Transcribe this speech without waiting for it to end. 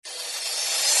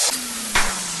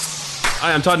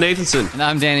Hi, I'm Todd Nathanson, And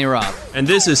I'm Danny Robb. and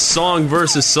this is Song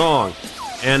versus Song.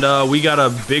 And we got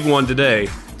a big one today.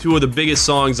 Two of the biggest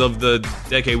songs of the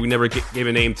decade we never gave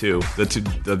a name to.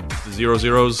 The Zero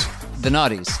Zeros. The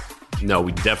Naughties. No,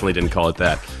 we definitely didn't call it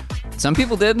that. Some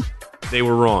people did. They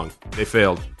were wrong. They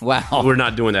failed. Wow. We're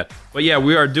not doing that. But yeah,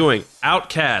 we are doing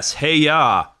Outkast, Hey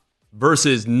Ya,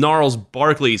 versus Gnarls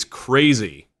Barkley's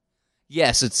Crazy.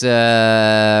 Yes, it's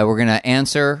we're gonna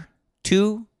answer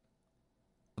two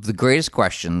of the greatest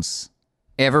questions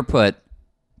ever put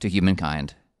to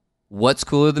humankind. What's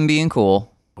cooler than being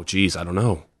cool? Oh, geez, I don't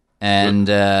know. And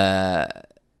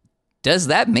does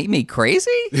that make me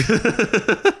crazy?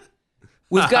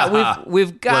 we've got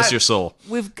Bless your soul.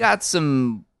 We've got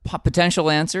some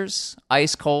potential answers.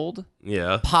 Ice cold,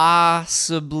 Yeah.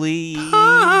 possibly.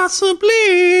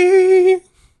 Possibly.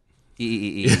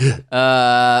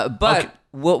 But Okay.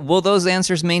 will those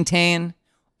answers maintain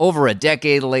over a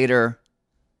decade later?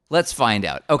 Let's find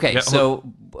out. Okay, Yeah, so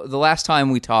the last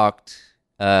time we talked,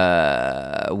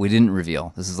 we didn't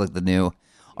reveal. This is like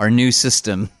our new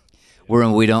system where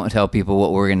we don't tell people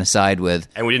what we're going to side with.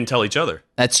 And we didn't tell each other.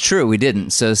 That's true, we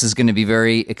didn't. So this is going to be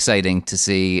very exciting to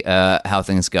see how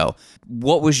things go.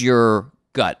 What was your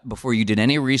gut before you did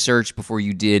any research, before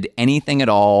you did anything at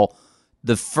all?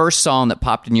 The first song that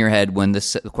popped in your head when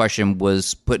this question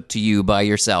was put to you by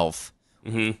yourself,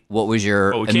 what was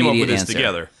your Well, we immediate came up with this answer?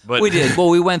 together. But We did. Well,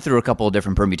 we went through a couple of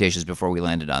different permutations before we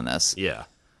landed on this. Yeah.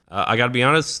 I got to be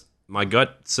honest, my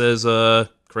gut says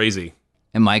Crazy.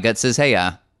 And my gut says, hey,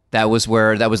 yeah. That was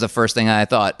the first thing I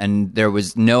thought, and there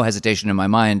was no hesitation in my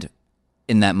mind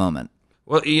in that moment.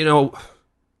 Well,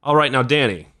 all right, now,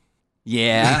 Danny,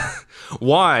 Yeah.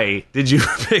 why did you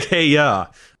pick Hey Ya?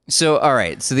 So, all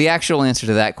right. So the actual answer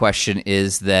to that question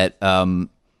is that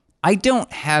I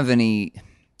don't have any,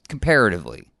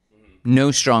 comparatively,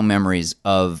 no strong memories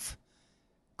of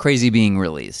Crazy being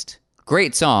released.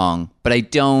 Great song, but I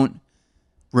don't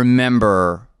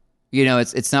remember.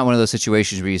 It's not one of those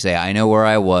situations where you say, I know where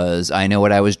I was, I know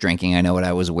what I was drinking, I know what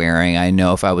I was wearing, I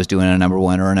know if I was doing a number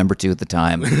one or a number two at the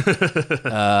time.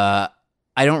 I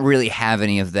don't really have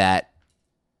any of that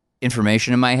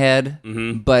information in my head,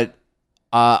 but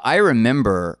I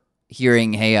remember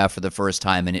hearing Hey Ya for the first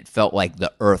time, and it felt like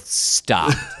the earth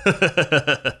stopped.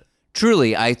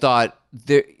 Truly, I thought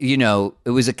there. It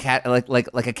was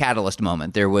like a catalyst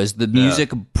moment. There was the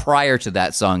music prior to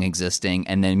that song existing,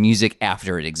 and then music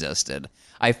after it existed.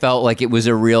 I felt like it was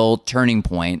a real turning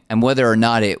point, and whether or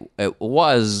not it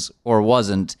was or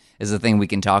wasn't is a thing we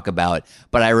can talk about.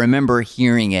 But I remember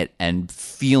hearing it and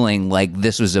feeling like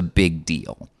this was a big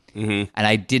deal. And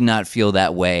I did not feel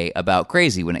that way about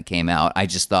Crazy when it came out. I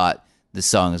just thought the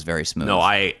song is very smooth. No,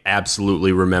 I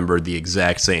absolutely remember the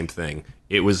exact same thing.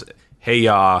 It was Hey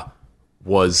Ya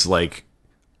was like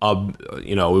it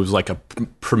was like a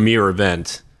premiere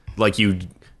event, like you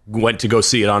went to go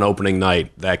see it on opening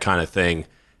night, that kind of thing.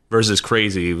 Versus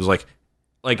Crazy, it was like,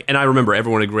 and I remember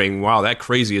everyone agreeing, "Wow, that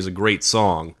Crazy is a great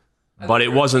song," but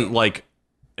it wasn't like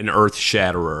an earth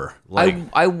shatterer. Like,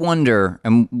 I wonder,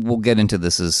 and we'll get into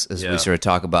this as Yeah. we sort of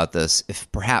talk about this, if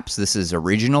perhaps this is a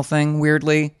regional thing,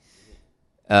 weirdly,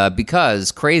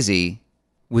 because Crazy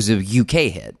was a UK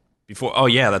hit. before, oh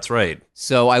yeah, that's right.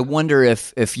 So I wonder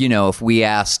if we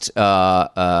asked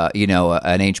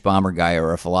an H Bomber guy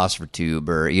or a Philosopher Tube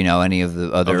or any of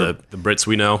the other The Brits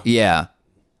we know. yeah,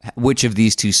 which of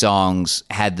these two songs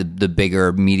had the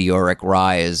bigger meteoric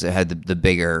rise, had the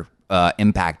bigger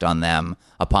impact on them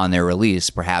upon their release?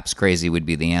 Perhaps Crazy would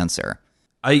be the answer.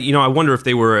 I wonder if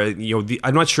they were,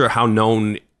 I'm not sure how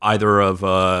known either of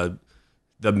the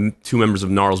two members of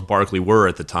Gnarls Barkley were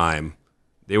at the time.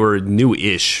 They were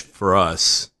new-ish for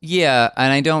us. Yeah,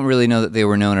 and I don't really know that they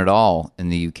were known at all in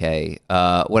the UK.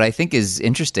 What I think is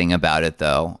interesting about it,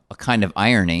 though, a kind of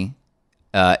irony,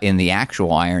 in the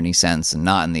actual irony sense and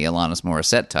not in the Alanis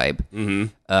Morissette type,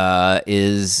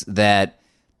 is that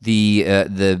the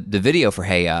video for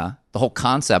Hey Ya, the whole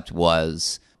concept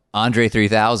was Andre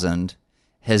 3000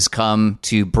 has come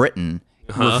to Britain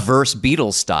reverse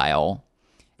Beatles style,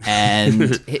 and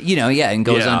and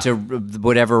goes Yeah. on to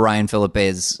whatever Ryan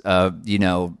Phillippe's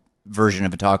version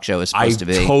of a talk show is supposed to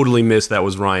be. I totally missed that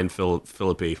was Ryan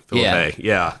Philippe.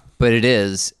 Yeah. But it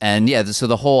is, and so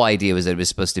the whole idea was that it was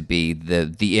supposed to be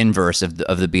the inverse of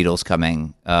the Beatles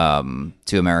coming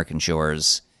to American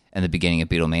shores and the beginning of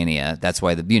Beatlemania. That's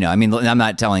why I'm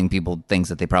not telling people things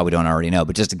that they probably don't already know,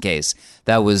 but just in case,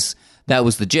 that was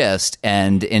the gist.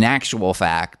 And in actual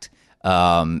fact,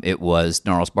 it was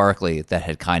Gnarls Barkley that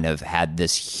had kind of had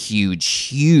this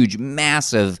huge,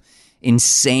 massive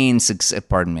insane success.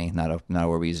 Pardon me, not a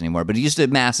word we use anymore. But it used to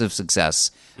have massive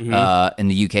success in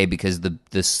the UK because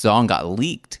the song got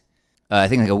leaked. I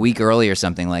think like a week early or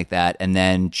something like that, and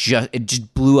then it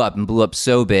just blew up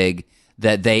so big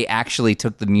that they actually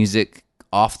took the music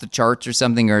off the charts or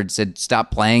something, or said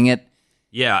stop playing it.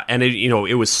 Yeah, and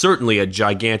it was certainly a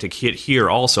gigantic hit here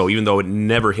also, even though it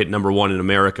never hit number one in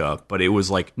America. But it was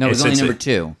like No, it was only number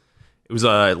two. It was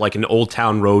like an Old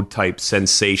Town Road type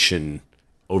sensation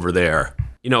over there.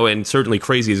 And certainly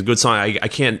Crazy is a good song. I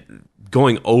can't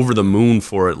going over the moon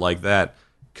for it like that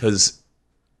because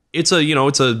it's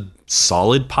a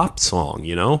solid pop song.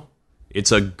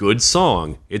 It's a good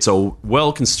song. It's a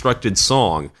well constructed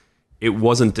song. It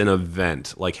wasn't an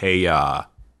event like Hey Ya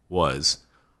was.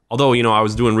 Although, I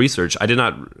was doing research, I did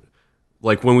not,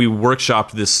 like when we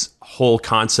workshopped this whole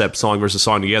concept song versus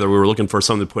song together, we were looking for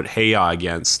something to put Hey Ya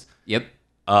against. Yep.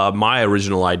 My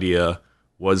original idea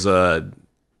was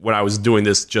when I was doing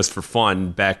this just for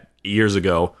fun back years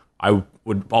ago, I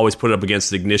would always put it up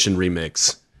against the Ignition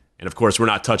remix. And of course, we're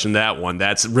not touching that one.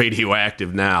 That's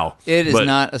radioactive now. It is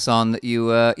not a song that you,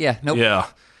 nope. Yeah.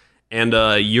 And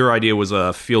your idea was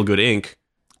Feel Good Inc.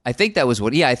 I think that was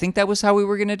I think that was how we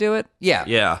were going to do it. Yeah.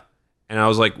 Yeah. And I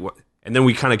was like, what? And then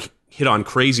we kind of hit on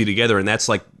Crazy together, and that's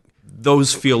like,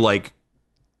 those feel like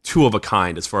two of a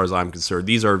kind as far as I'm concerned.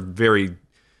 These are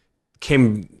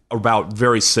came about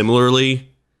very similarly.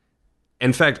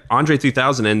 In fact, Andre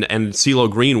 3000 and CeeLo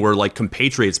Green were like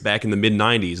compatriots back in the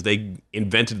mid-90s. They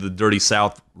invented the Dirty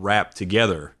South rap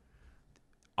together.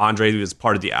 Andre was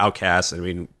part of the Outkast. I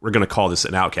mean, we're going to call this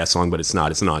an Outkast song, but it's not.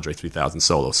 It's an Andre 3000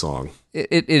 solo song.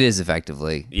 It is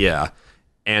effectively. Yeah.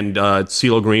 And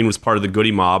CeeLo Green was part of the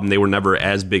Goody Mob, and they were never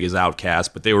as big as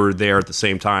Outkast, but they were there at the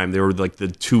same time. They were like the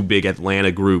two big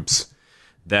Atlanta groups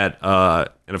that,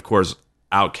 and of course,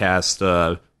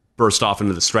 Outkast burst off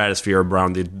into the stratosphere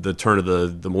around the turn of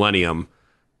the millennium.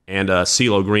 And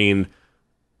CeeLo Green,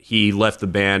 he left the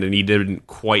band, and he didn't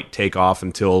quite take off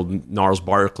until Gnarls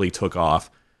Barkley took off.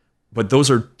 But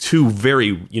those are two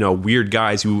very, weird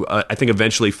guys who I think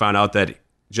eventually found out that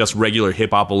just regular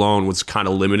hip-hop alone was kind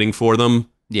of limiting for them.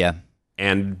 Yeah.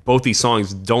 And both these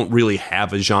songs don't really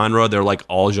have a genre. They're like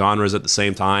all genres at the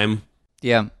same time.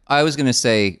 Yeah. I was going to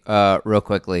say real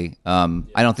quickly, I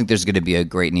don't think there's going to be a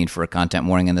great need for a content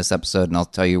warning in this episode, and I'll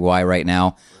tell you why right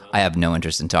now. I have no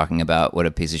interest in talking about what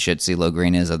a piece of shit CeeLo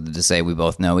Green is, other than to say we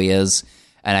both know he is.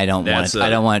 And I don't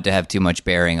want it to have too much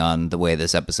bearing on the way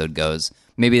this episode goes.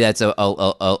 Maybe that's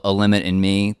a limit in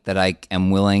me that I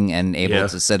am willing and able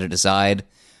to set it aside.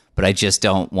 But I just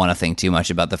don't want to think too much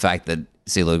about the fact that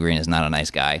CeeLo Green is not a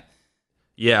nice guy.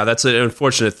 Yeah, that's an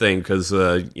unfortunate thing because,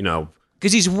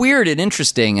 because he's weird and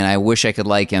interesting, and I wish I could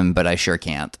like him, but I sure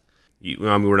can't.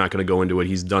 We're not going to go into it.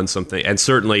 He's done something. And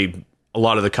certainly a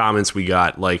lot of the comments we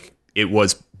got, like, it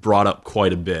was brought up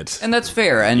quite a bit. And that's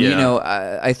fair. And,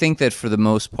 I think that for the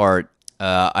most part,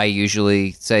 I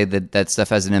usually say that stuff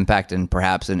has an impact, and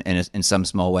perhaps in some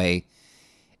small way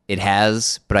it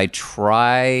has. But I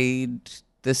tried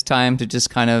this time to just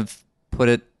kind of put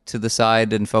it to the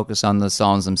side and focus on the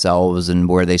songs themselves and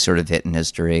where they sort of hit in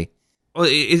history. Well,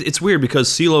 it's weird because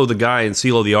CeeLo the guy and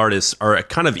CeeLo the artist are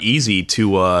kind of easy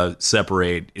to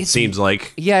separate. It seems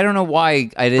like. Yeah, I don't know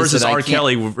why it is versus that R.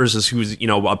 Kelly versus who's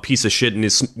a piece of shit in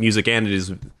his music and in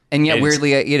his. And yet,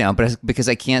 weirdly, but because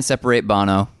I can't separate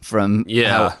Bono from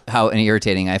how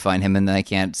irritating I find him, and then I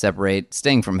can't separate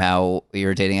Sting from how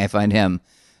irritating I find him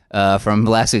from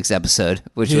last week's episode,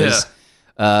 which was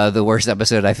the worst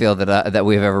episode I feel that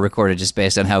we've ever recorded, just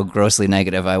based on how grossly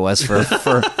negative I was for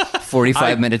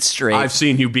 45 minutes straight. I've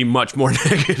seen you be much more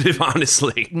negative,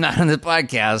 honestly. Not on the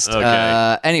podcast.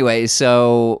 Okay. Anyway,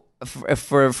 so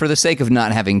for the sake of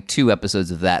not having two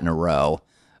episodes of that in a row,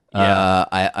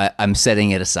 I'm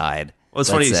setting it aside. Well, it's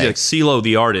funny. Like CeeLo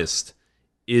the artist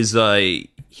is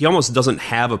he almost doesn't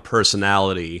have a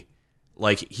personality.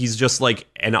 Like, he's just like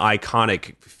an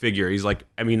iconic figure. He's like,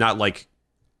 I mean, not like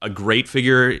a great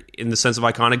figure in the sense of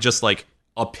iconic, just like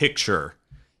a picture.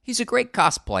 He's a great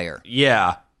cosplayer.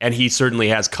 Yeah. And he certainly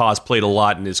has cosplayed a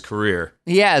lot in his career.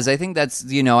 Yes, I think that's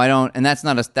that's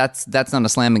not a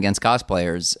slam against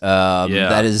cosplayers.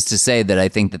 That is to say that I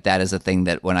think that is a thing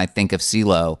that when I think of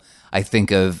CeeLo, I think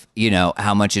of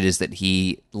how much it is that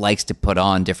he likes to put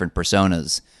on different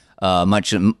personas.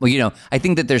 I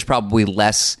think that there's probably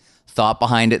less thought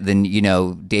behind it than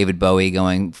David Bowie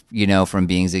going from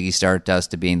being Ziggy Stardust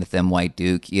to being the Thin White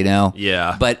Duke.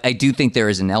 Yeah. But I do think there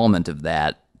is an element of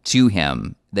that to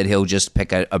him, that he'll just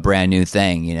pick a brand new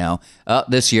thing,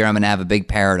 this year I'm going to have a big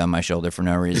parrot on my shoulder for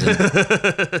no reason.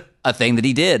 A thing that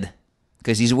he did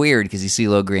because he's weird, because he's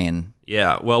CeeLo Green.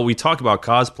 Yeah, well, we talk about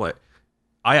cosplay.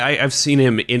 I've seen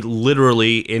him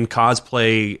literally in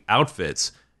cosplay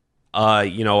outfits.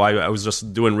 I was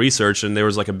just doing research, and there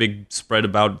was like a big spread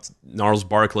about Gnarls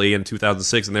Barkley in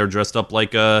 2006, and they were dressed up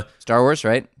like Star Wars,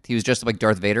 right? He was dressed up like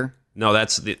Darth Vader. No,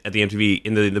 that's at the MTV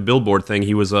in the Billboard thing.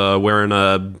 He was wearing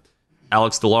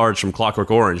Alex DeLarge from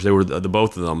Clockwork Orange. They were the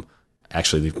both of them.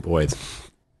 Actually, boy.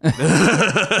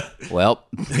 Well,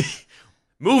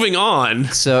 moving on.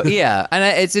 So yeah,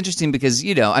 and it's interesting because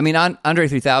Andre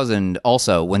 3000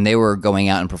 also, when they were going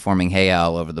out and performing "Hey Ya"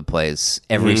 all over the place,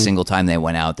 every single time they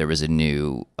went out, there was a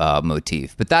new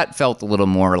motif. But that felt a little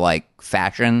more like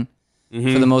fashion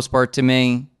for the most part to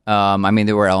me.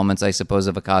 There were elements, I suppose,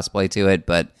 of a cosplay to it,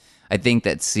 but I think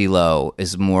that CeeLo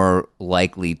is more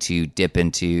likely to dip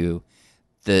into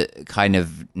the kind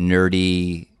of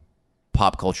nerdy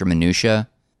pop culture minutia.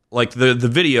 Like the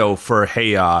video for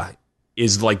 "Hey Ya"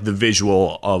 is like the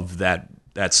visual of that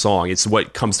song. It's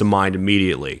what comes to mind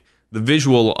immediately. The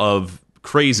visual of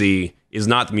 "Crazy" is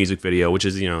not the music video, which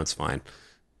is, it's fine.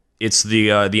 It's the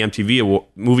MTV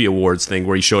Movie Awards thing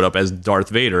where he showed up as Darth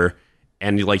Vader,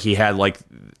 and like he had like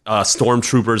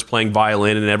stormtroopers playing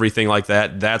violin and everything like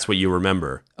that. That's what you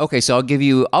remember. Okay, so I'll give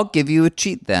you a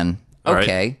cheat then. All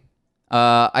okay,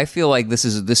 right. I feel like this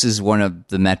is one of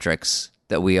the metrics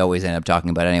that we always end up talking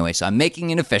about anyway. So I'm making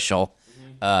it official.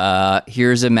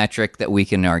 Here's a metric that we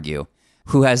can argue: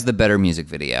 who has the better music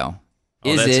video?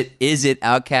 Is it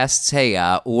Outkast's "Hey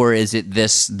Ya" or is it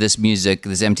this music,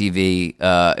 this MTV?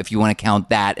 If you want to count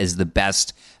that as the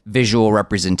best visual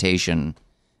representation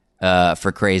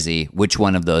for "Crazy," which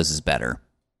one of those is better?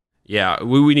 Yeah,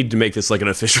 we need to make this like an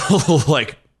official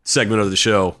like segment of the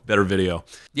show. Better video.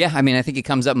 Yeah, I think it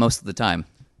comes up most of the time.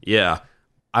 Yeah,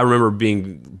 I remember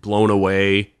being blown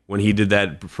away when he did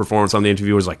that performance on the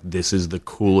MTV. Was like, this is the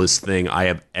coolest thing I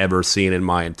have ever seen in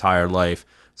my entire life.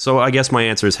 So I guess my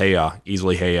answer is "Hey Ya,"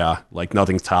 easily "Hey Ya." Like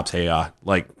nothing tops "Hey Ya."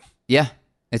 Like, yeah,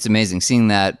 it's amazing seeing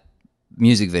that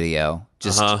music video.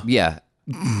 Just yeah.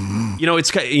 It's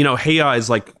 "Hey Ya" is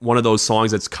like one of those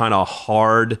songs that's kind of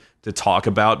hard to talk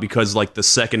about because like the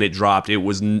second it dropped, it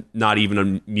was not even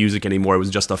a music anymore. It was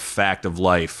just a fact of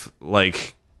life.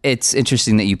 Like, it's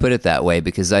interesting that you put it that way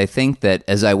because I think that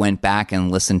as I went back and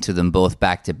listened to them both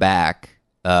back to back,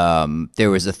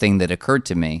 there was a thing that occurred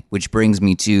to me, which brings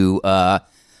me to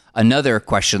another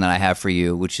question that I have for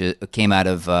you, which came out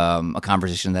of a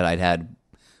conversation that I'd had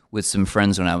with some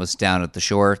friends when I was down at the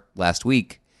shore last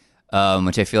week,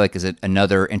 which I feel like is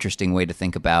another interesting way to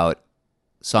think about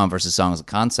song versus song as a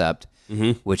concept,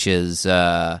 which is you're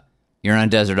on a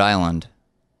desert island,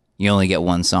 you only get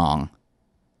one song.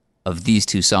 Of these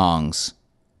two songs,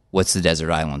 what's the desert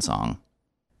island song?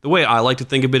 The way I like to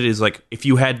think of it is like if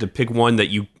you had to pick one that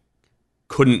you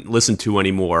couldn't listen to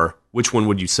anymore, which one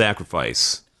would you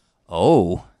sacrifice?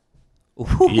 Oh.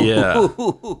 Yeah.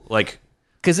 Like,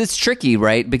 because it's tricky,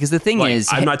 right? Because the thing is,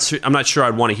 I'm not sure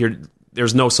I'd want to hear.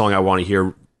 There's no song I want to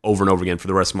hear over and over again for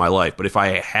the rest of my life. But if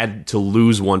I had to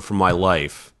lose one from my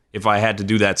life, if I had to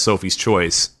do that Sophie's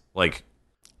Choice, like,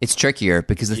 it's trickier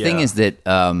because the thing is that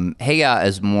 "Hey Ya"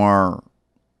 is more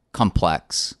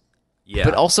complex,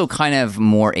 but also kind of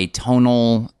more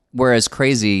atonal. Whereas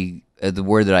 "Crazy," the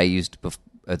word that I used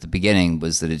at the beginning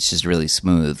was that it's just really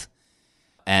smooth.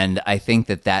 And I think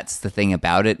that that's the thing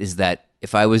about it is that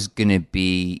if I was going to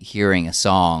be hearing a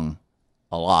song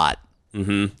a lot,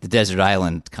 the desert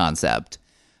island concept,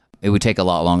 it would take a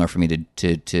lot longer for me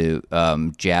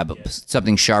to jab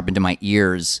something sharp into my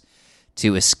ears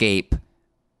to escape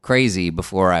 "Crazy"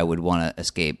 before I would want to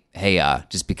escape "Hey Ya,"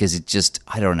 just because it just,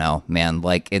 I don't know, man.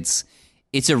 Like it's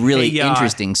a really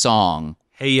interesting song.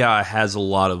 "Hey Ya" has a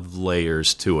lot of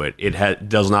layers to it. It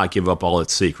does not give up all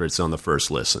its secrets on the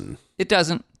first listen. It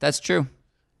doesn't. That's true.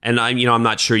 And I'm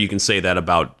not sure you can say that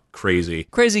about "Crazy."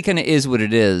 "Crazy" kind of is what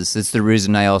it is. It's the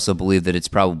reason I also believe that it's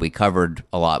probably covered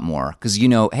a lot more. Because,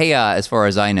 "Hey Ya," as far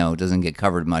as I know, doesn't get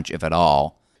covered much, if at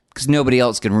all. Because nobody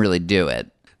else can really do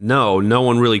it. No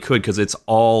one really could because it's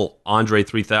all Andre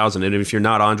 3000. And if you're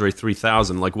not Andre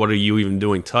 3000, like, what are you even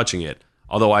doing touching it?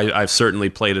 Although I've certainly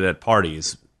played it at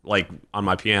parties, like on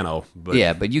my piano. But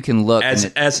yeah, but you can look.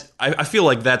 I feel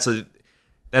like that's an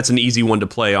easy one to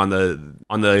play on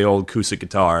the old acoustic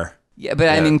guitar. Yeah, but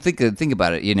I mean, think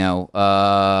about it.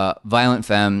 Violent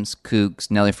Femmes, Kooks,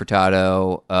 Nelly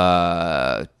Furtado.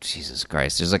 Jesus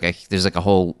Christ, there's like a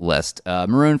whole list.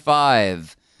 Maroon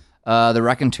 5. The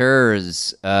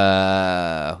Raconteurs. These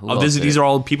are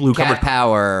all people who Cat covered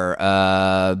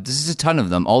Power. This is a ton of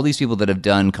them. All these people that have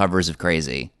done covers of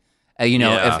 "Crazy."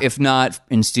 If not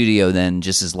in studio, then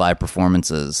just as live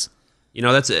performances.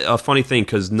 That's a funny thing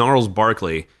because Gnarls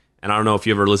Barkley, And I don't know if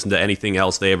you ever listened to anything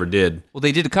else they ever did. Well,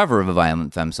 they did a cover of a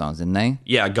Violent Femmes song, didn't they?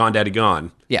 Yeah, Gone Daddy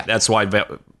Gone. Yeah. That's why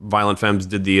Violent Femmes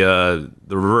did the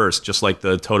reverse, just like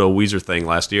the Toto Weezer thing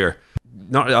last year.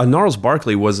 Gnarls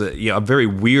Barkley was a very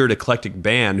weird, eclectic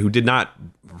band who did not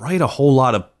write a whole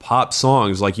lot of pop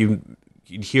songs. Like you'd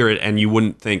hear it and you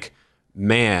wouldn't think,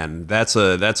 man, that's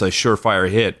a surefire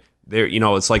hit.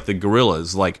 It's like the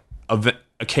Gorillaz. Like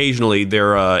occasionally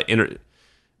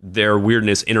their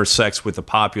weirdness intersects with the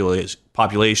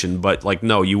population, but like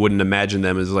no, you wouldn't imagine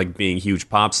them as like being huge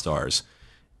pop stars,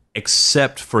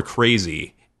 except for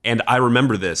Crazy. And I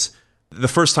remember this the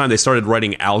first time they started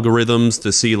writing algorithms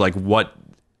to see like what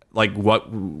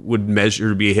would measure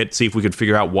to be a hit, see if we could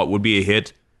figure out what would be a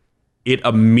hit. It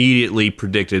immediately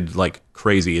predicted like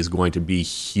Crazy is going to be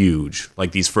huge.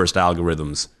 Like these first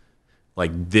algorithms,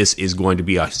 like this is going to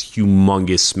be a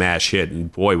humongous smash hit,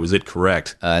 and boy, was it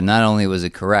correct. Not only was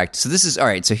it correct, so this is all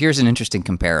right. So here's an interesting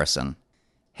comparison.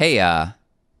 Hey,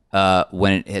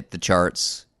 when it hit the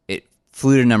charts, it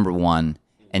flew to number 1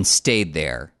 and stayed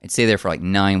there. It stayed there for like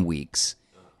 9 weeks,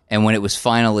 and when it was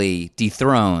finally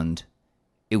dethroned,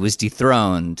 it was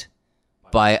dethroned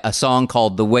by a song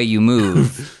called "The Way You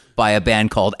Move" by a band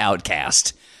called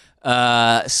Outkast.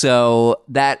 So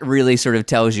that really sort of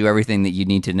tells you everything that you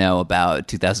need to know about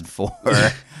 2004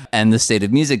 and the state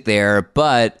of music there.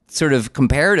 But sort of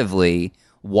comparatively,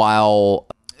 while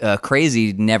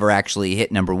Crazy never actually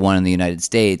hit number 1 in the United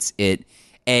States, it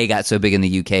got so big in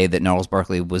the UK that Gnarls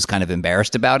Barkley was kind of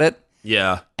embarrassed about it.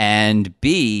 Yeah. And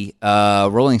B,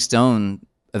 Rolling Stone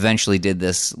eventually did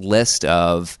this list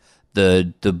of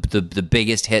the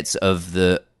biggest hits of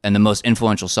and the most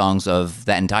influential songs of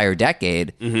that entire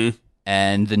decade. Mm-hmm.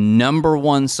 And the number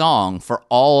 1 song for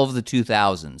all of the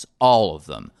 2000s, all of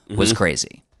them, was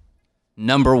Crazy.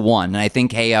 Number 1. And I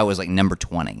think Hey Ya was like number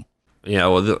 20. Yeah,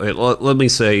 well, let me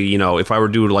say, if I were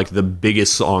doing like the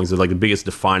biggest songs, like the biggest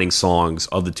defining songs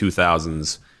of the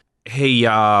 2000s, Hey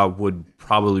Ya would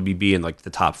probably be in like the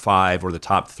top 5 or the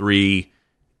top 3,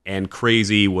 and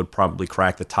Crazy would probably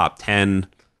crack the top 10.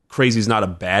 Crazy's not a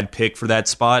bad pick for that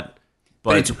spot.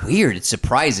 But it's weird. It's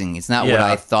surprising. It's not what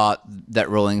I thought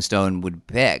that Rolling Stone would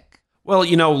pick. Well,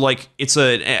 like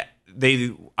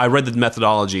I read the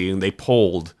methodology and they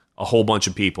polled a whole bunch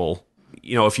of people.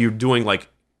 If you're doing like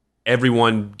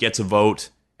everyone gets a vote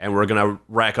and we're going to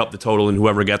rack up the total and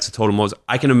whoever gets the total most,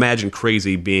 I can imagine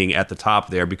Crazy being at the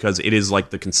top there because it is like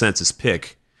the consensus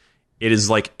pick. It is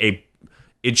like it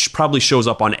probably shows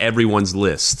up on everyone's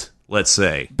list, let's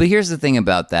say. But here's the thing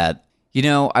about that.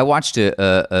 I watched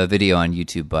a video on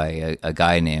YouTube by a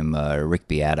guy named Rick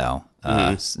Beato.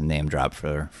 Name drop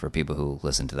for people who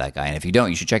listen to that guy. And if you don't,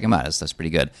 you should check him out. That's pretty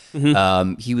good.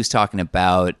 Mm-hmm. He was talking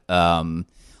about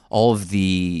all of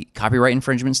the copyright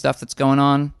infringement stuff that's going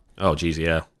on. Oh, geez,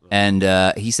 yeah. And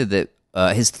he said that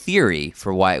his theory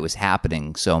for why it was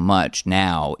happening so much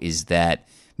now is that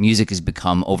music has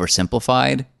become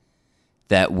oversimplified,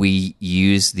 that we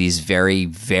use these very,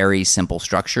 very simple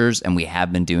structures, and we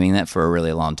have been doing that for a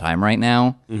really long time right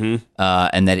now,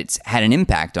 and that it's had an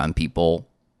impact on people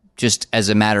just as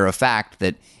a matter of fact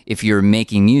that if you're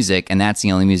making music and that's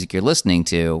the only music you're listening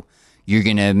to, you're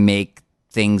going to make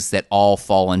things that all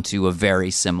fall into a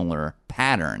very similar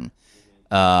pattern.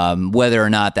 Whether or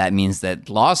not that means that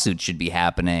lawsuits should be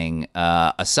happening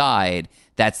aside,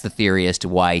 that's the theory as to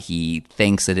why he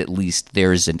thinks that at least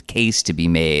there's a case to be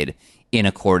made in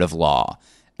a court of law.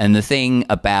 And the thing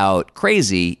about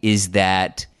Crazy is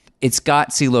that it's got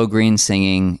CeeLo Green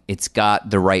singing, it's got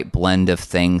the right blend of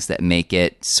things that make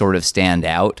it sort of stand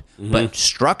out, but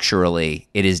structurally,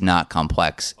 it is not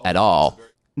complex at all.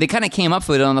 They kind of came up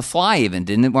with it on the fly even,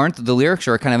 didn't it? Weren't the lyrics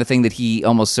are kind of a thing that he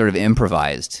almost sort of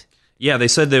improvised? Yeah, they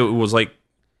said that it was like,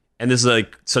 and this is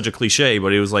like such a cliche,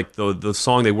 but it was like the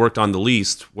song they worked on the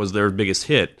least was their biggest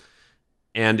hit.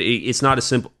 And it's not a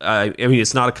simple.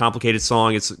 It's not a complicated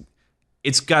song.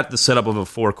 It's got the setup of a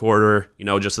 4-quarter.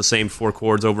 Just the same 4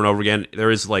 chords over and over again.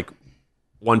 There is like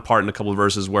one part in a couple of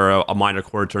verses where a minor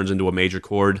chord turns into a major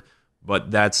chord, but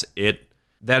that's it.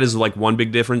 That is like one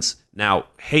big difference. Now,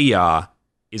 Hey Ya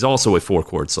is also a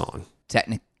 4-chord song.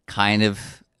 Kind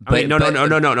of. But,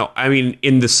 no. I mean,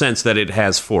 in the sense that it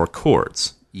has 4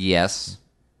 chords. Yes.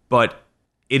 But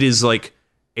it is like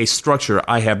a structure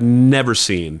I have never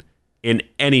seen in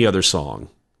any other song,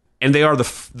 and they are the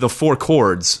 4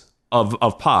 chords of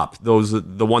pop. Those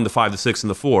the 1, the 5, the 6, and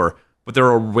the 4, but they're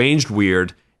arranged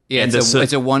weird. Yeah, and it's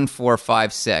a 1, 4,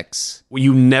 5, 6. Well,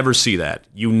 you never see that.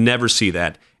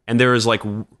 And there is like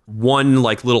one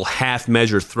like little half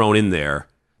measure thrown in there.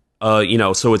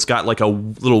 So it's got like a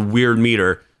little weird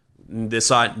meter. This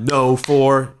side, no,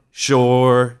 for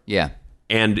sure. Yeah.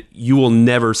 and you will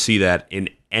never see that in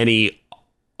any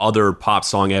other pop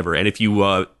song ever. And if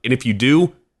you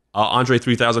do, Andre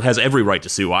 3000 has every right to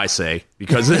sue, I say,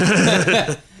 because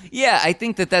Yeah, I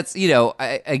think that's,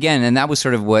 again, and that was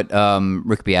sort of what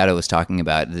Rick Beato was talking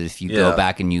about. That if you go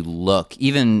back and you look,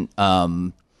 even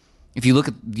if you look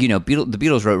at, the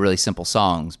Beatles wrote really simple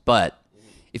songs, but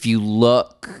if you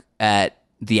look at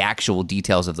the actual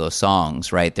details of those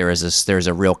songs, right, there's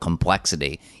a real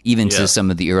complexity, even to some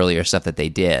of the earlier stuff that they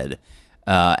did.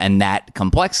 And that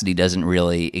complexity doesn't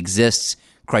really exist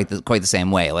quite the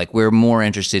same way. Like, we're more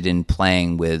interested in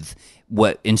playing with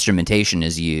what instrumentation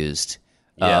is used,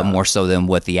 more so than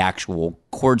what the actual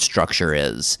chord structure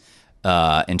is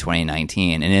in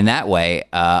 2019. And in that way,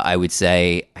 I would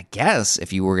say, I guess,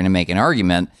 if you were going to make an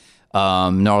argument,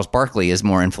 Gnarls Barkley is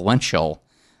more influential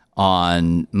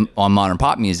on modern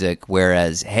pop music,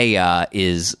 whereas Hey Ya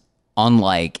is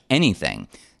unlike anything.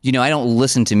 I don't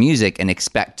listen to music and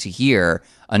expect to hear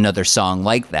another song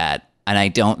like that, and I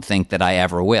don't think that I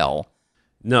ever will.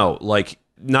 No, like,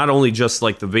 not only just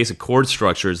like the basic chord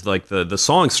structures, like the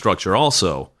song structure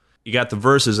also. You got the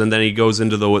verses, and then he goes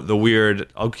into the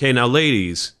weird, okay, now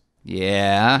ladies.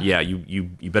 Yeah. Yeah,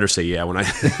 you better say yeah when I...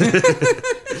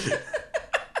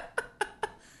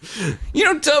 You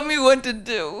don't tell me what to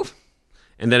do.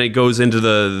 And then it goes into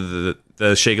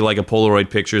the shake it like a Polaroid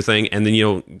picture thing, and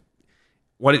then,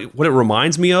 what it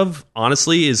reminds me of,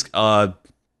 honestly, is,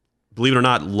 believe it or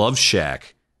not, Love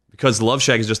Shack. Because Love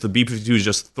Shack is just the B-52 is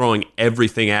just throwing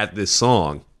everything at this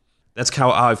song. That's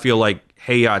how I feel like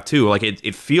Hey Ya too. Like,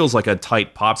 it feels like a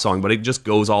tight pop song, but it just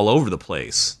goes all over the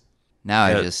place.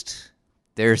 Now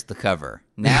there's the cover.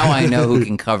 Now I know who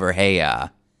can cover Hey Ya.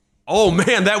 Oh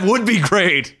man, that would be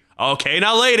great. Okay,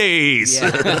 now ladies.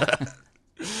 Yeah.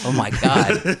 Oh my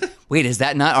God. Wait, has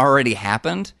that not already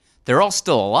happened? They're all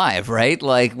still alive, right?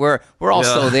 Like, we're all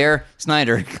still there.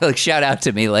 Snyder, like, shout out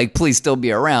to me, like, please still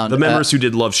be around. The members who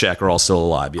did Love Shack are all still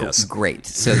alive, yes. Great.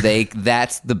 So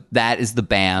that is the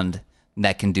band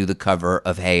that can do the cover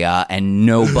of Hey Ya, and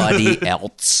nobody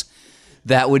else.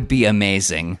 That would be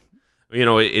amazing.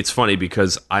 It's funny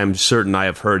because I'm certain I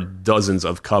have heard dozens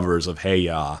of covers of Hey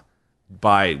Ya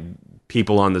by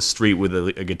people on the street with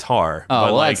a guitar. Oh,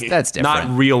 but, well, that's different.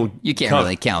 Not real. You can't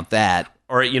really count that.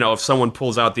 Or, if someone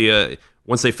pulls out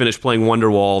once they finish playing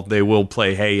Wonderwall, they will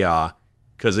play Hey Ya,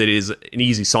 because it is an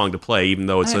easy song to play, even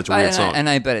though it's such a weird song. And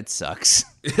I bet it sucks.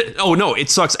 Oh, no, it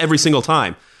sucks every single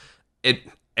time. It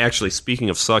actually, speaking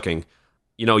of sucking,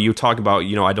 you talk about,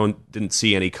 I didn't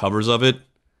see any covers of it.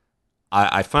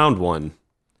 I found one.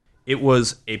 It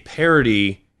was a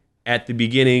parody at the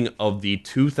beginning of the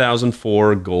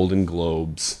 2004 Golden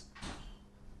Globes.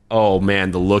 Oh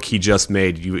man, the look he just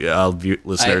made, you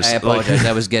listeners. I apologize.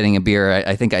 I was getting a beer.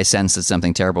 I think I sensed that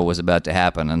something terrible was about to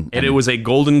happen, and it was a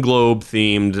Golden Globe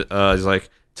themed. It's like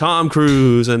Tom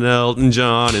Cruise and Elton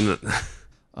John, and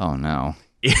oh no,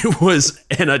 it was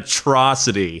an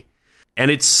atrocity, and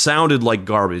it sounded like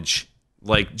garbage.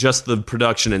 Like, just the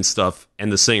production and stuff,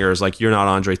 and the singers. Like, you're not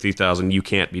Andre 3000. You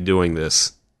can't be doing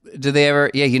this. Did they ever?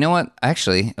 Yeah, you know what?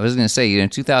 Actually, I was going to say,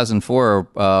 2004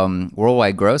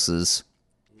 worldwide grosses.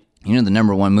 The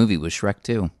number one movie was Shrek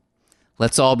 2.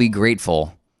 Let's all be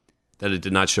grateful that it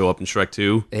did not show up in Shrek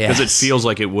 2. Because it feels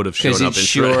like it would have shown up in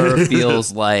Shrek. Because it sure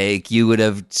feels like you would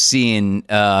have seen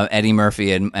Eddie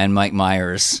Murphy and Mike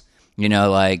Myers,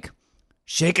 like,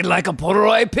 shake it like a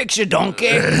Polaroid picture, donkey.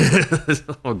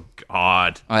 Oh,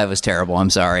 God. Oh, that was terrible.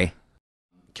 I'm sorry.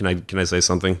 Can I say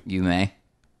something? You may.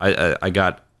 I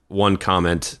got one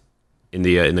comment in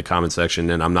the comment section,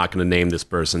 and I'm not going to name this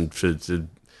person to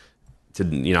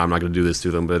I'm not going to do this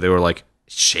to them, but they were like,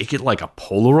 shake it like a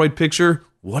Polaroid picture?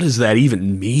 What does that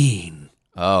even mean?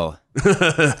 Oh.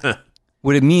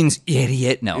 What it means,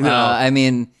 idiot. No. I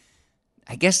mean,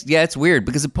 I guess, yeah, it's weird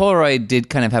because the Polaroid did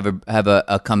kind of have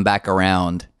a comeback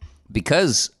around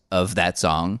because of that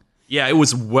song. Yeah, it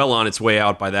was well on its way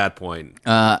out by that point.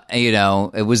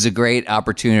 It was a great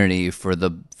opportunity for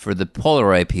the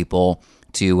Polaroid people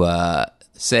to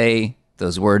say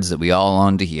those words that we all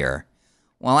long to hear.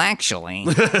 Well, actually,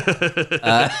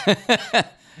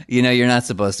 you're not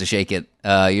supposed to shake it.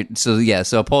 So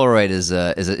a Polaroid is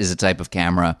a type of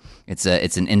camera. It's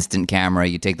an instant camera.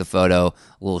 You take the photo, a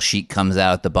little sheet comes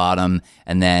out at the bottom,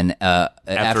 and then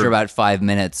after about 5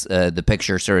 minutes, the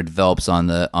picture sort of develops on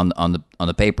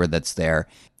the paper that's there.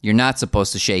 You're not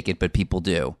supposed to shake it, but people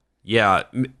do. Yeah,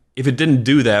 if it didn't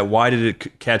do that, why did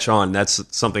it catch on? That's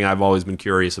something I've always been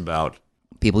curious about.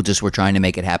 People just were trying to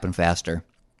make it happen faster.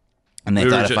 And they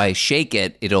thought if I shake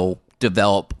it, it'll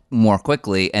develop more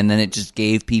quickly. And then it just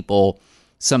gave people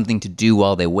something to do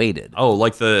while they waited. Oh,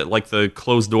 like the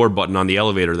closed door button on the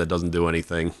elevator that doesn't do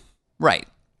anything. Right.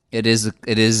 It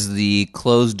is the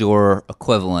closed door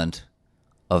equivalent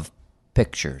of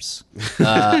pictures.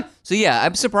 So yeah,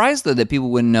 I'm surprised though that people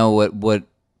wouldn't know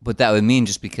what that would mean,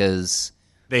 just because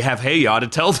They have Hey Ya to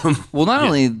tell them. Well, not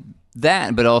only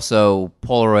that, but also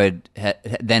Polaroid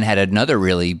then had another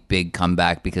really big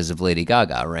comeback because of Lady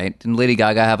Gaga, right? Didn't Lady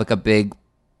Gaga have like a big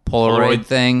Polaroid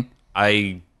thing?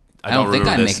 I don't think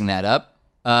I'm this. making that up.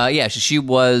 Yeah, she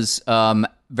was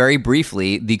very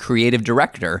briefly the creative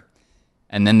director,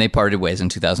 and then they parted ways in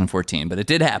 2014. But it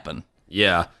did happen.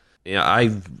 Yeah.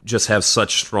 I just have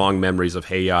such strong memories of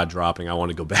Hey Ya dropping. I want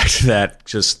to go back to that.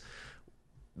 Just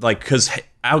like, because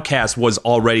Outkast was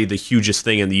already the hugest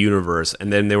thing in the universe,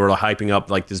 and then they were hyping up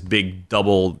like this big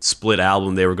double split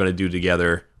album they were going to do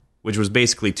together, which was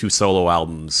basically 2 solo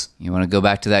albums. You want to go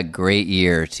back to that great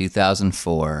year,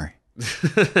 2004.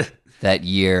 That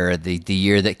year, the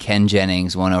year that Ken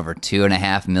Jennings won over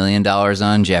 $2.5 million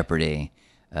on Jeopardy.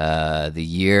 The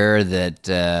year that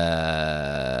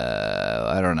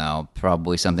I don't know,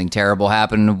 probably something terrible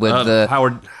happened with the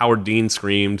Howard Dean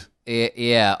screamed.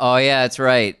 Yeah. Oh, yeah. That's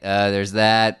right. There's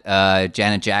that.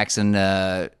 Janet Jackson.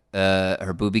 Her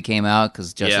boobie came out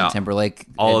because Justin Timberlake.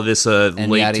 All of this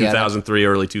late yada, 2003,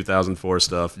 early 2004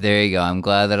 stuff. There you go. I'm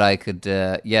glad that I could.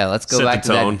 Let's go Set back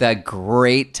the to tone. that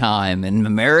great time in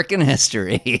American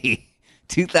history.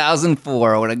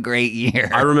 2004. What a great year.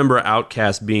 I remember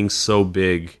Outkast being so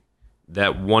big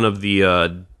that one of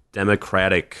the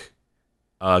Democratic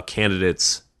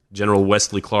candidates, General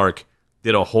Wesley Clark,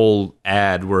 did a whole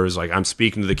ad where it's like, I'm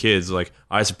speaking to the kids, like,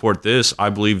 I support this, I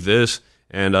believe this,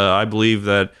 and I believe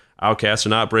that Outkast are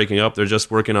not breaking up, they're just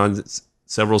working on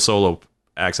several solo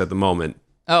acts at the moment.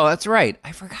 Oh, that's right.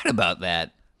 I forgot about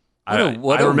that. I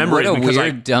remember what it a because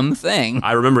weird, dumb thing.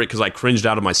 I remember it because I cringed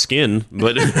out of my skin,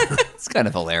 but... It's kind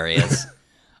of hilarious.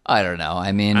 I don't know.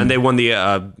 I mean... And they won the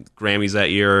Grammys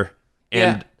that year.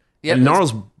 And, and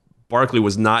Gnarls Barkley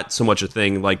was not so much a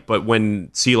thing, but when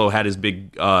CeeLo had his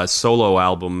big solo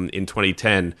album in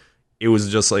 2010, it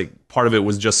was just like, part of it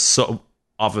was just so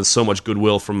off of so much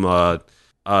goodwill from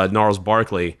Gnarls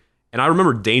Barkley. And I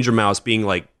remember Danger Mouse being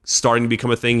like starting to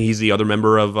become a thing. He's the other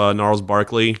member of Gnarls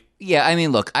Barkley. Yeah, I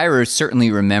mean, look, I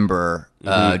certainly remember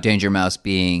Danger Mouse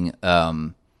being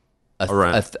around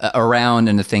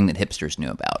and a thing that hipsters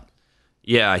knew about.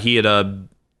 Yeah, he had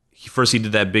First, he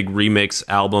did that big remix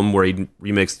album where he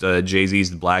remixed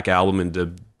Jay-Z's The Black Album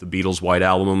into the Beatles' White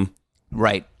Album.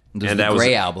 Right. It was the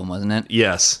Gray album, wasn't it?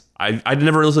 Yes. I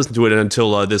never listened to it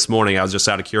until this morning. I was just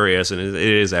out of curious, and it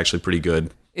is actually pretty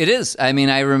good. It is. I mean,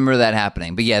 I remember that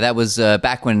happening. But yeah, that was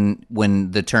back when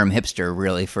the term hipster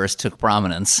really first took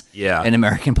prominence in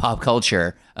American pop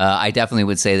culture. I definitely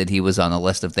would say that he was on the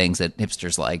list of things that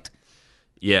hipsters liked.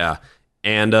 Yeah.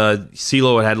 And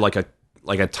CeeLo had like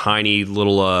a tiny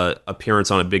little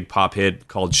appearance on a big pop hit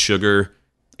called Sugar.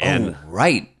 And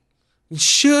right.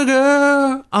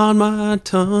 Sugar on my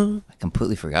tongue. I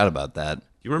completely forgot about that.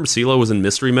 Do you remember CeeLo was in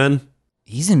Mystery Men?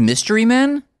 He's in Mystery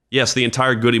Men? Yes, the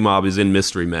entire Goody Mob is in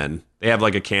Mystery Men. They have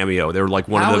like a cameo. They were like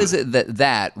one of the... How is it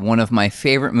that one of my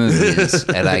favorite movies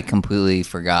that I completely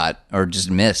forgot or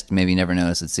just missed, maybe never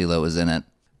noticed that CeeLo was in it?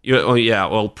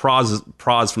 Well,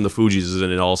 Praz from the Fugees is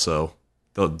in it also.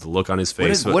 The look on his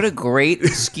face. What a great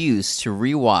excuse to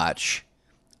rewatch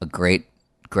a great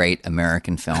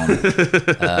American film,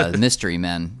 Mystery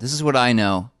Men. This is what I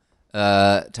know,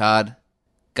 Todd.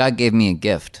 God gave me a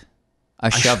gift, a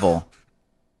shovel.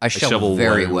 I shovel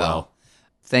very well.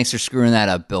 Thanks for screwing that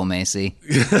up, Bill Macy.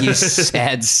 You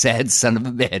sad son of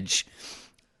a bitch.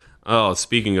 Oh,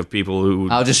 speaking of people who...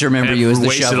 I'll just remember you as the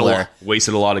shoveler.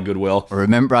 Wasted a lot of goodwill.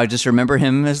 I just remember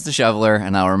him as the shoveler,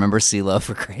 and I'll remember CeeLo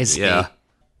for Crazy. Yeah.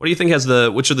 What do you think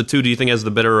which of the two do you think has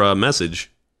the better message?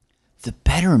 The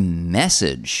better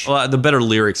message? Well, the better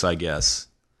lyrics, I guess.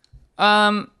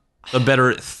 The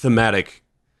better thematic.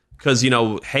 Because,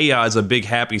 Hey Ya is a big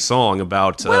happy song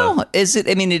about... well, is it?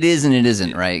 I mean, it is and it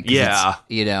isn't, right? Yeah.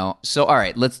 So, all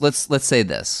right, let's say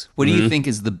this. What do you think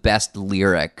is the best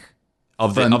lyric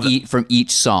from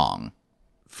each song?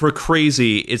 For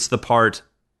Crazy, it's the part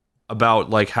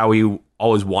about like how he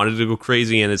always wanted to go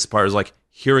crazy, and it's part is like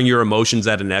hearing your emotions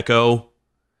at an echo,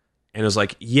 and it's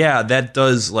like, yeah, that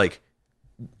does like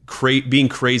being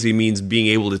crazy means being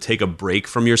able to take a break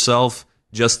from yourself,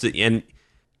 and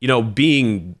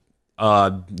being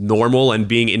normal and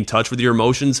being in touch with your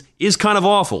emotions is kind of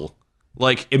awful.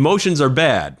 Like, emotions are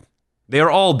bad. They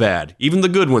are all bad. Even the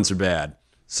good ones are bad.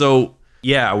 So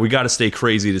yeah, we got to stay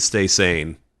crazy to stay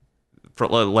sane.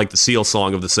 Like the Seal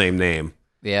song of the same name.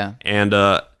 Yeah. And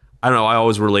I don't know, I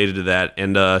always related to that.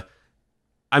 And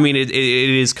I mean, it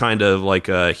is kind of like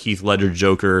a Heath Ledger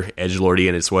Joker edgelordy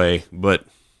in its way, but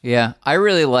Yeah, I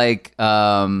really like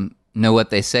know what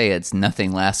they say. It's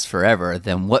nothing lasts forever.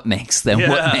 Then what makes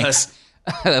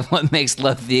what makes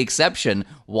love the exception?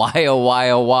 Why oh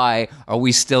why are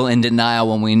we still in denial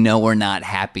when we know we're not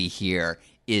happy here?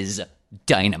 Is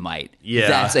dynamite. Yeah.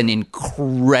 That's an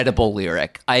incredible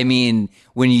lyric. I mean,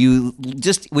 when you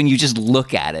just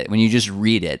look at it, when you just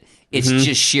read it, it's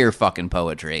just sheer fucking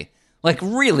poetry. Like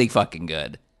really fucking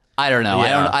good. I don't know.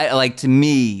 Yeah. I like to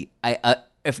me,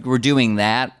 if we're doing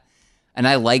that, and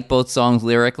I like both songs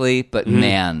lyrically, but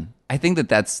man, I think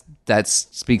that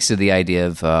speaks to the idea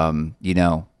of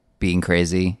being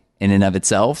crazy in and of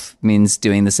itself means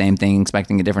doing the same thing,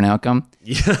 expecting a different outcome.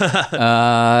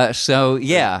 Yeah. So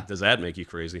yeah. Does that make you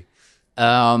crazy?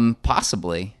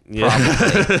 Possibly.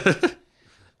 Probably.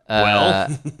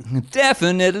 Well,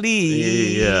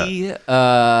 Definitely.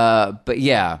 Yeah. But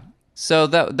yeah. So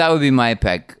that would be my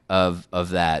pick of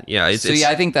that. Yeah, I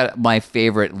think that my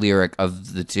favorite lyric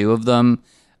of the two of them,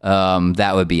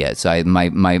 that would be it. So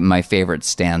my favorite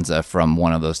stanza from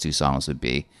one of those two songs would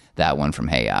be that one from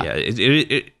Hey Ya. Yeah,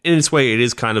 it in its way, it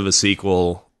is kind of a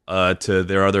sequel to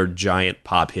their other giant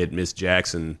pop hit, Miss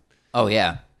Jackson. Oh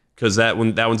yeah, because that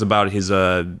one's about his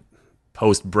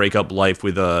post breakup life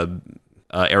with Erykah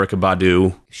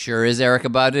Badu. Sure is Erykah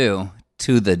Badu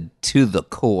to the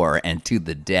core and to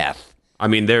the death. I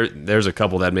mean, there's a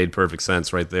couple that made perfect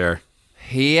sense right there.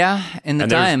 Yeah, in the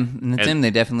time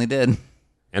they definitely did.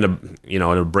 And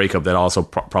a breakup that also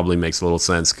probably makes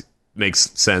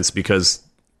sense because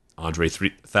Andre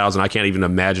 3000. I can't even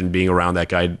imagine being around that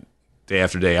guy day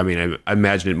after day. I mean, I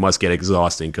imagine it must get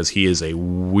exhausting because he is a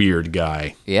weird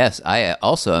guy. Yes, I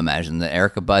also imagine that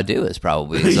Erykah Badu is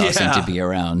probably exhausting to be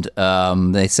around.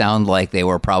 They sound like they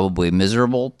were probably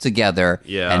miserable together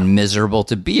and miserable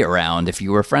to be around if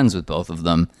you were friends with both of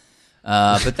them.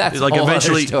 But that's like a whole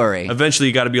other story. Eventually,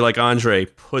 you got to be like Andre,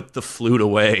 put the flute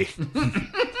away.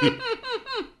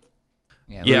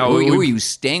 Yeah, were you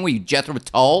staying? Were you Jethro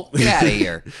Tull? Get out of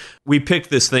here. We picked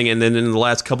this thing, and then in the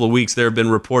last couple of weeks, there have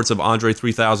been reports of Andre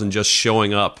 3000 just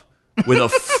showing up with a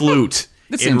flute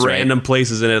in random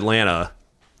places in Atlanta.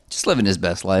 Just living his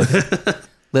best life.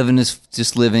 living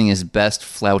his best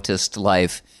flautist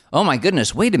life. Oh my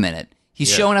goodness, wait a minute. He's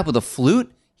showing up with a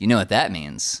flute? You know what that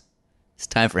means. It's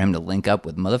time for him to link up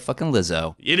with motherfucking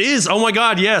Lizzo. It is. Oh my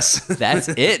God, yes. That's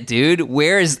it, dude.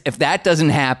 If that doesn't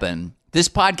happen, this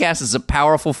podcast is a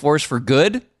powerful force for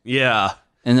good. Yeah.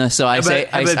 And so I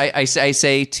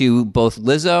say to both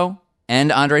Lizzo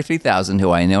and Andre 3000,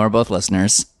 who I know are both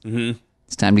listeners,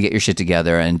 it's time to get your shit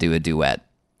together and do a duet.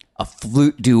 A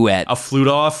flute duet. A flute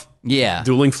off? Yeah.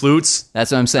 Dueling flutes?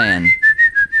 That's what I'm saying.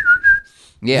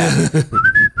 Yeah.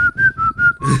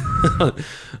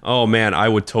 Oh, man, I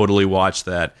would totally watch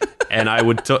that. And I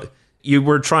would... You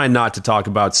were trying not to talk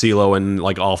about CeeLo and,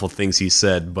 like, awful things he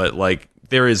said, but, like,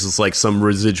 there is like some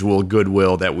residual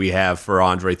goodwill that we have for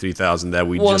Andre 3000 that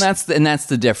we just... and that's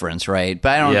the difference, right?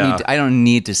 But I don't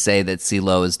need to say that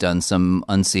CeeLo has done some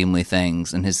unseemly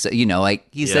things and his, like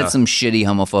he said some shitty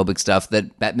homophobic stuff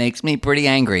that makes me pretty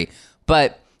angry.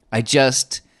 But I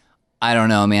don't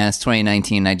know, man. It's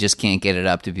 2019. I just can't get it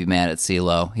up to be mad at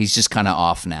CeeLo. He's just kind of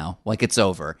off now. Like it's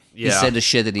over. Yeah. He said the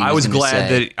shit that he was going to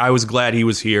say. I was glad he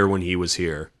was here when he was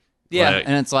here. Yeah,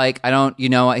 and it's like, I don't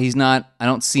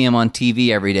see him on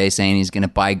TV every day saying he's going to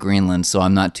buy Greenland, so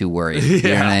I'm not too worried. You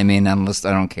know what I mean? I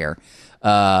don't care.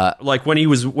 Like when he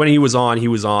was on,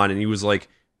 and he was like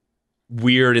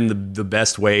weird in the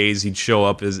best ways. He'd show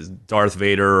up as Darth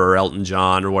Vader or Elton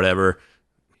John or whatever.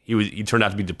 He turned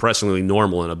out to be depressingly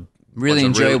normal in a really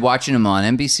enjoy watching him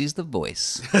on NBC's The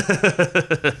Voice.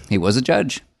 He was a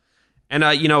judge. And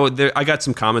I got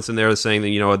some comments in there saying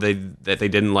that that they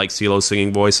didn't like CeeLo's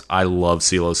singing voice. I love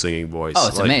CeeLo's singing voice. Oh,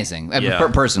 it's amazing. Yeah.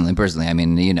 Personally, I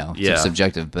mean, it's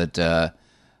subjective. But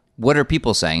what are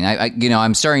people saying?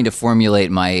 I'm starting to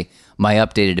formulate my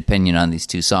updated opinion on these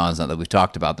two songs. Now that we've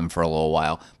talked about them for a little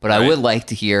while, but I would like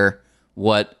to hear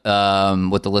what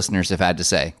the listeners have had to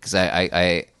say because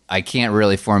I can't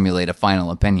really formulate a final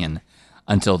opinion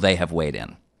until they have weighed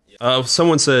in.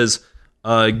 Someone says.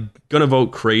 Gonna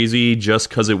vote crazy just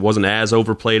because it wasn't as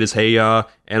overplayed as Hey Ya,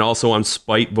 and also I'm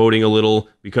spite voting a little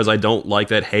because I don't like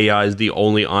that Hey Ya is the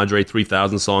only Andre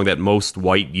 3000 song that most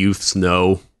white youths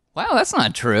know. Wow, that's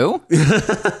not true.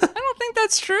 I don't think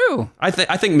that's true. I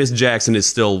think Miss Jackson is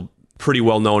still pretty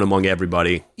well known among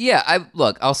everybody. Yeah,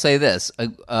 I'll say this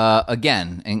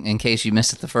again, in case you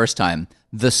missed it the first time.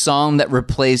 The song that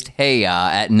replaced Hey Ya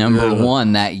at number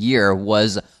one that year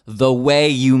was The Way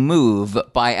You Move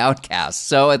by Outkast.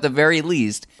 So at the very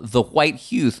least, the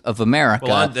white youth of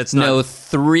America know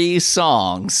 3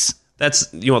 songs.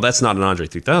 That's not an Andre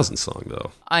 3000 song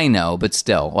though. I know, but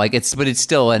still, it's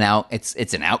still it's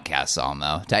an Outkast song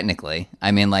though, technically.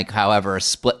 I mean, however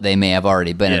split they may have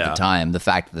already been at the time, the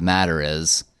fact of the matter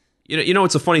is,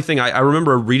 it's a funny thing. I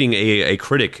remember reading a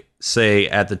critic say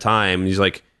at the time, he's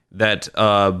like that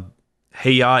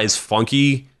Hey Ya is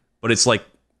funky, but it's like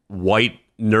white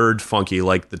nerd funky,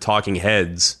 like the Talking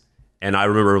Heads. And I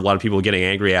remember a lot of people getting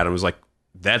angry at him. It was like,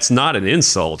 that's not an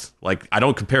insult. Like, I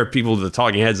don't compare people to the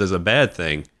Talking Heads as a bad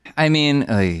thing. I mean,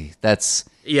 that's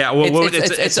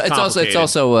it's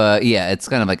also it's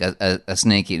kind of like a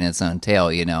snake eating its own tail.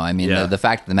 I mean, the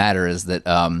fact of the matter is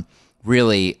that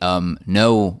really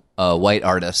no white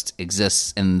artist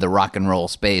exists in the rock and roll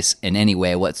space in any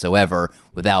way whatsoever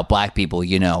without black people,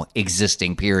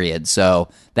 existing, period. So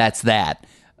that's that.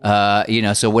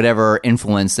 So whatever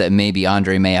influence that maybe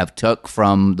Andre may have took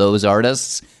from those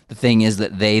artists, the thing is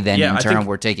that they then in turn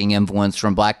were taking influence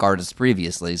from black artists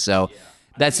previously. So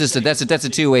that's just that's a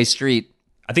two-way street.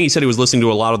 I think he said he was listening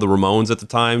to a lot of the Ramones at the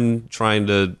time, trying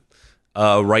to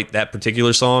write that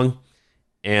particular song,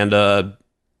 and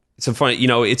it's a funny,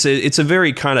 it's a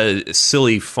very kind of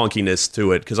silly funkiness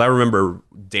to it, because I remember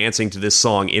dancing to this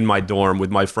song in my dorm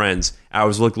with my friends. I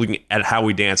was looking at how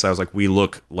we danced. I was like, we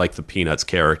look like the Peanuts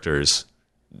characters,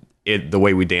 the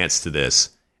way we dance to this.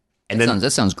 And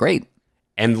that sounds great.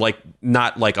 And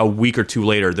not a week or two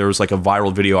later, there was a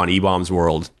viral video on E-Bombs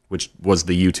World, which was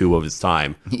the YouTube of its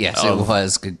time. Yes, it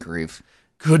was. Good grief.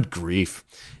 Good grief.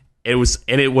 It was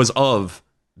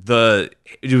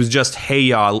just Hey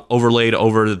Ya overlaid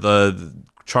over the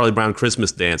Charlie Brown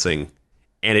Christmas dancing,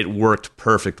 and it worked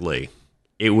perfectly.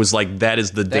 It was that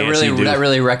is the dance you do. That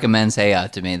really recommends Hey Ya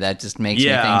to me. That just makes me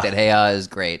think that Hey Ya is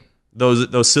great.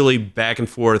 Those silly back and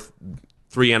forth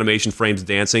 3 animation frames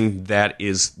dancing, that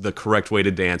is the correct way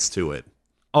to dance to it.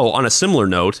 Oh, on a similar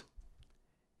note,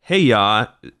 Hey Ya,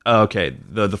 okay,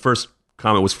 the first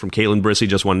comment was from Caitlin Brissy,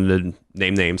 just wanted to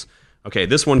name names. Okay,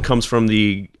 this one comes from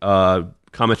the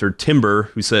commenter Timber,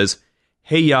 who says,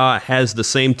 Hey Ya has the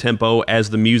same tempo as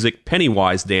the music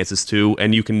Pennywise dances to,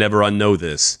 and you can never unknow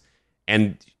this.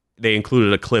 And they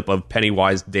included a clip of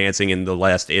Pennywise dancing in the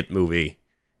last It movie.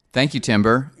 Thank you,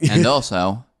 Timber. And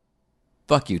also,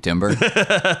 fuck you, Timber.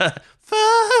 Fuck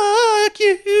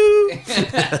you.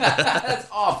 That's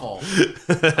awful.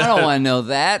 I don't want to know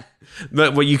that.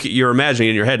 But what you're imagining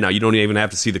in your head now, you don't even have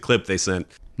to see the clip they sent.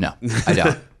 No, I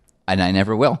don't. And I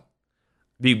never will.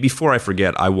 Before I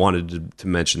forget, I wanted to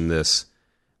mention this.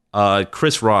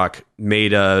 Chris Rock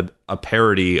made a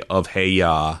parody of Hey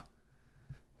Ya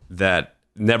that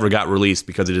never got released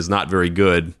because it is not very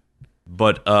good.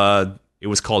 But it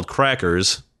was called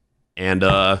Crackers, and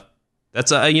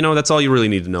that's all you really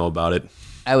need to know about it.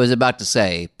 I was about to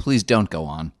say, please don't go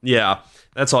on. Yeah,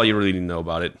 that's all you really need to know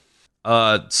about it.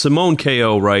 Simone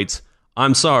Ko writes,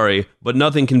 I'm sorry, but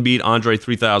nothing can beat Andre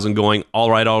 3000 going,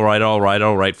 all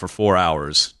right, for 4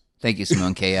 hours. Thank you,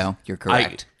 Simone Ko. You're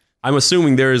correct. I'm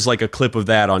assuming there is a clip of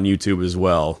that on YouTube as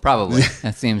well. Probably.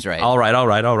 That seems right. all right.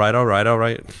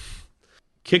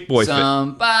 Kickboy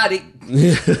Somebody.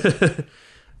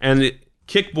 And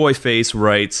Kickboy Face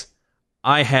writes,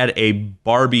 I had a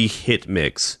Barbie hit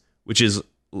mix, which is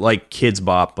like Kids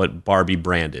Bop, but Barbie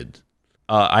branded.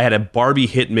 I had a Barbie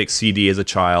hit mix CD as a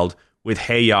child with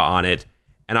Hey Ya on it,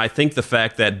 and I think the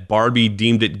fact that Barbie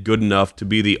deemed it good enough to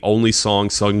be the only song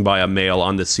sung by a male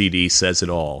on the CD says it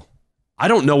all. I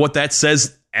don't know what that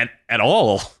says at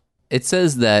all. It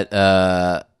says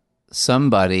that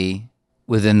somebody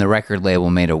within the record label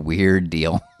made a weird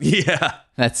deal. Yeah.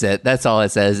 That's it. That's all it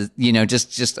says.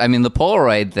 Just I mean, the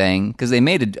Polaroid thing, because they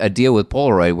made a deal with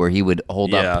Polaroid where he would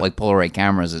hold up Polaroid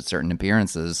cameras at certain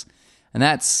appearances, and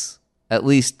that's, at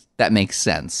least that makes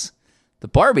sense. The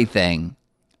Barbie thing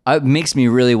makes me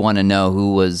really want to know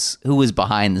who was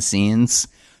behind the scenes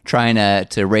trying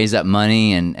to raise up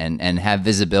money and have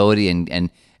visibility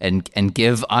and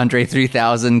give Andre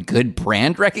 3000 good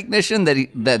brand recognition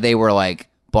that they were like,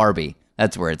 Barbie,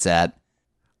 that's where it's at.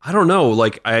 I don't know.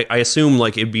 I assume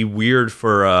it'd be weird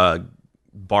for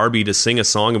Barbie to sing a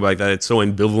song about that. It's so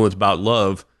ambivalent about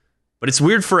love, but it's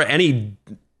weird for any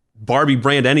Barbie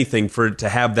brand anything to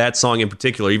have that song in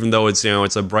particular, even though it's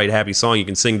a bright, happy song you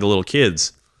can sing to little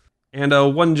kids. And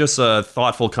one just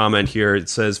thoughtful comment here. It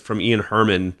says from Ian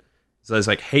Herman. It says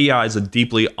Hey Ya is a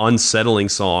deeply unsettling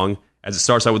song, as it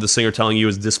starts out with the singer telling you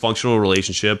his dysfunctional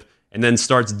relationship, and then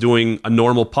starts doing a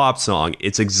normal pop song.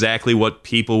 It's exactly what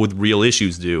people with real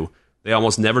issues do. They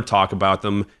almost never talk about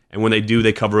them, and when they do,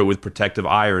 they cover it with protective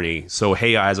irony. So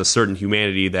Hey Ya has a certain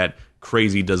humanity that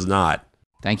Crazy does not.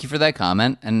 Thank you for that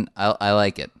comment, and I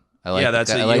like it. I like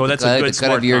that's I like that's the, a I like good the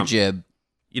cut of smart your jib.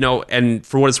 And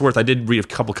for what it's worth, I did read a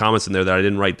couple comments in there that I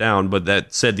didn't write down, but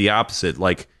that said the opposite.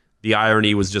 Like, the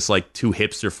irony was just like too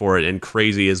hipster for it, and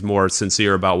Crazy is more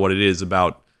sincere about what it is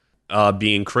about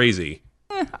being crazy.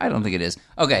 I don't think it is.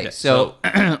 Okay, so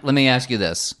let me ask you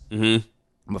this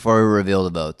before we reveal the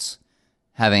votes.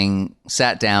 Having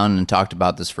sat down and talked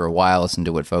about this for a while, listened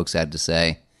to what folks had to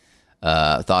say,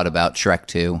 thought about Shrek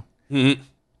 2,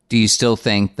 do you still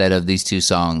think that of these two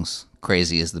songs,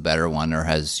 Crazy is the better one, or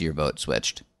has your vote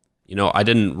switched? I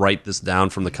didn't write this down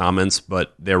from the comments,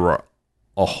 but there were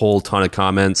a whole ton of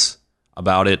comments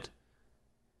about it.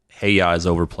 Hey Ya is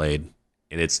overplayed,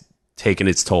 and it's taken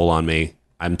its toll on me.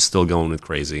 I'm still going with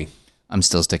Crazy. I'm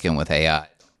still sticking with Hey Ya.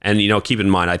 And, keep in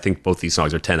mind, I think both these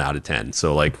songs are 10 out of 10.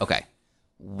 So, okay.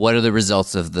 What are the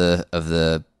results of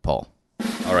the poll?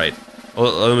 All right.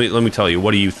 Well, let me tell you.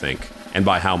 What do you think? And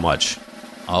by how much?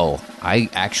 Oh, I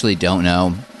actually don't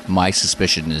know. My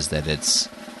suspicion is that it's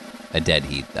a dead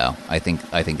heat, though. I think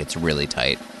it's really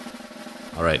tight.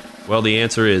 All right. Well, the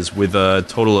answer is with a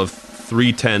total of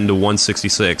 310 to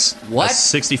 166. What? A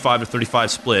 65 to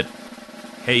 35 split.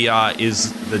 Hey Ya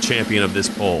is the champion of this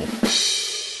poll.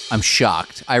 I'm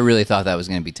shocked. I really thought that was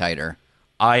going to be tighter.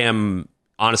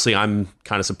 Honestly, I'm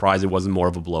kind of surprised it wasn't more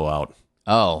of a blowout.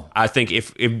 Oh. I think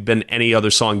if it'd been any other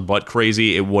song but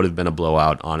Crazy, it would have been a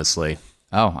blowout, honestly.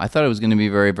 Oh, I thought it was going to be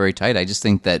very, very tight. I just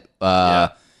think that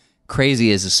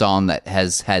Crazy is a song that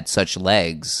has had such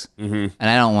legs. And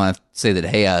I don't want to say that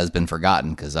Hey Ya has been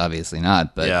forgotten, because obviously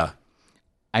not. But yeah.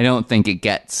 I don't think it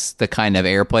gets the kind of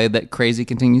airplay that Crazy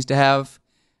continues to have.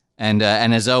 And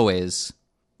as always,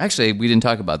 actually, we didn't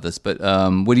talk about this, but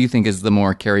what do you think is the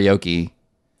more karaoke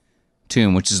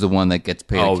tune, which is the one that gets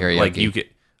played at karaoke? Like you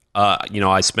get,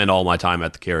 I spend all my time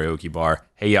at the karaoke bar.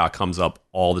 Hey Ya comes up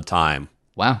all the time.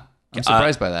 Wow. I'm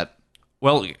surprised by that.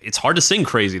 Well, it's hard to sing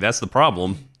Crazy. That's the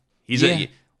problem.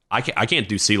 I can't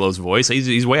do CeeLo's voice.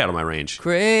 He's way out of my range.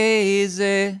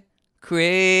 Crazy,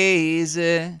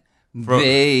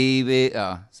 baby.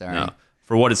 Oh, sorry. No.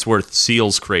 For what it's worth,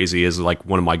 Seal's Crazy is like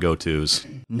one of my go-tos.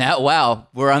 Now, wow,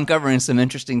 we're uncovering some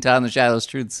interesting Todd in the Shadows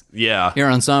truths. Yeah. Here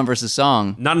on Song versus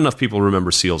Song. Not enough people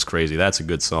remember Seal's Crazy. That's a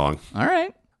good song. All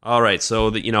right. So,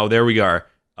 there we are.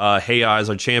 Hey Ya is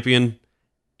our champion.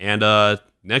 And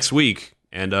next week,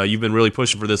 and you've been really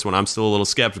pushing for this one. I'm still a little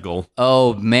skeptical.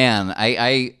 Oh, man.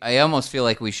 I almost feel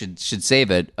like we should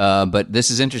save it. But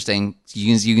this is interesting.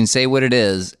 You can say what it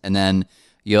is, and then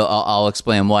I'll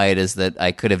explain why it is that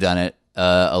I could have done it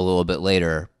a little bit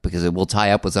later, because it will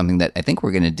tie up with something that I think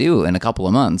we're going to do in a couple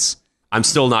of months. I'm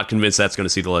still not convinced that's going to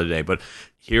see the light of day, but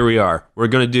here we are. We're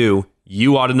going to do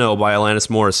You Ought to Know by Alanis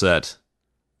Morissette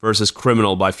versus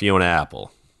Criminal by Fiona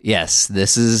Apple. Yes,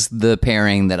 this is the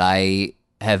pairing that I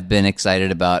have been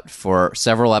excited about for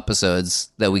several episodes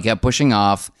that we kept pushing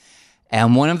off.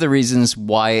 And one of the reasons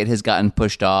why it has gotten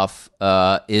pushed off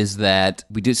is that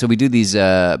we do these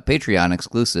Patreon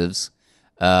exclusives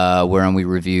wherein we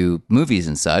review movies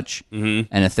and such. And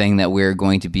a thing that we're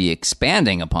going to be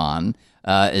expanding upon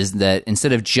is that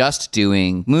instead of just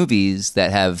doing movies that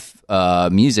have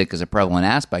music as a prevalent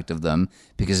aspect of them,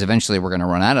 because eventually we're going to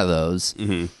run out of those,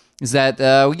 is that,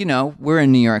 we're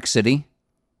in New York City,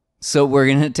 so we're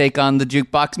going to take on the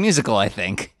Jukebox Musical, I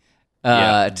think.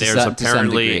 There's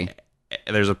apparently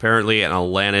an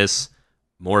Alanis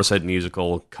Morissette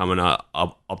musical coming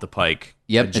up the pike.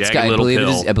 Yep, I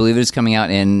believe it is coming out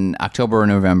in October or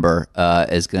November.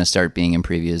 Is going to start being in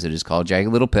previews. It is called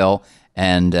Jagged Little Pill,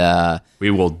 and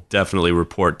we will definitely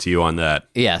report to you on that.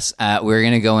 Yes, we're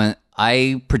going to go in.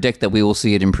 I predict that we will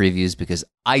see it in previews because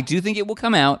I do think it will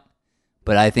come out,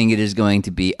 but I think it is going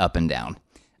to be up and down.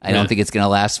 I don't think it's going to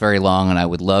last very long, and I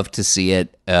would love to see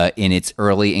it in its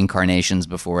early incarnations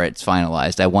before it's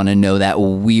finalized. I want to know that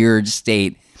weird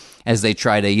state as they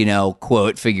try to,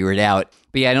 quote, figure it out.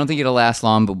 But yeah, I don't think it'll last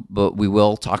long, but we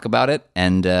will talk about it.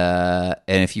 And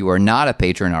if you are not a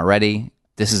patron already,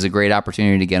 this is a great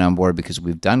opportunity to get on board because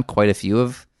we've done quite a few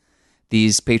of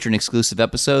these patron-exclusive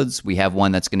episodes. We have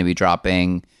one that's going to be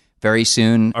dropping very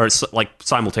soon. Or like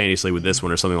simultaneously with this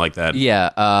one or something like that.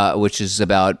 Yeah, which is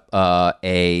about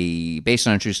based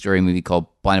on a true story movie called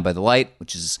Blinded by the Light,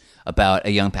 which is about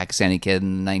a young Pakistani kid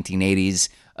in the 1980s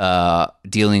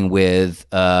dealing with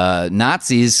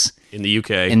Nazis in the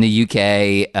UK.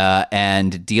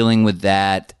 And dealing with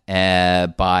that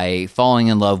by falling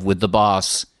in love with the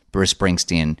boss, Bruce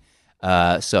Springsteen.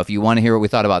 So if you want to hear what we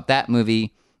thought about that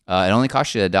movie, It only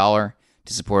costs you $1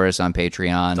 to support us on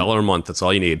Patreon. $1 a month. That's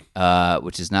all you need.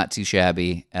 Which is not too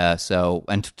shabby.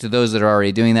 And to those that are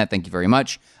already doing that, thank you very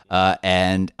much.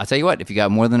 And I'll tell you what, if you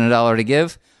got more than $1 to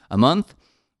give a month,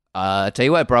 tell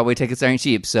you what, Broadway tickets aren't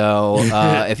cheap. So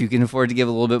if you can afford to give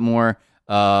a little bit more,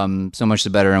 so much the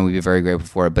better, and we'd be very grateful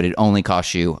for it. But it only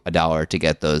costs you $1 to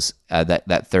get those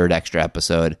that third extra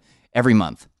episode every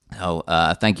month. So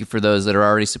thank you for those that are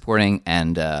already supporting.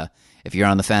 And if you're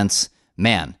on the fence,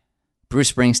 man,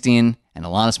 Bruce Springsteen and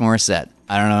Alanis Morissette.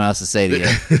 I don't know what else to say to you.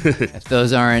 If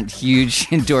those aren't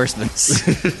huge endorsements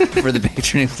for the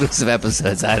patron exclusive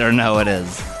episodes, I don't know what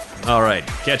is. All right.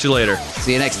 Catch you later.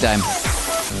 See you next time.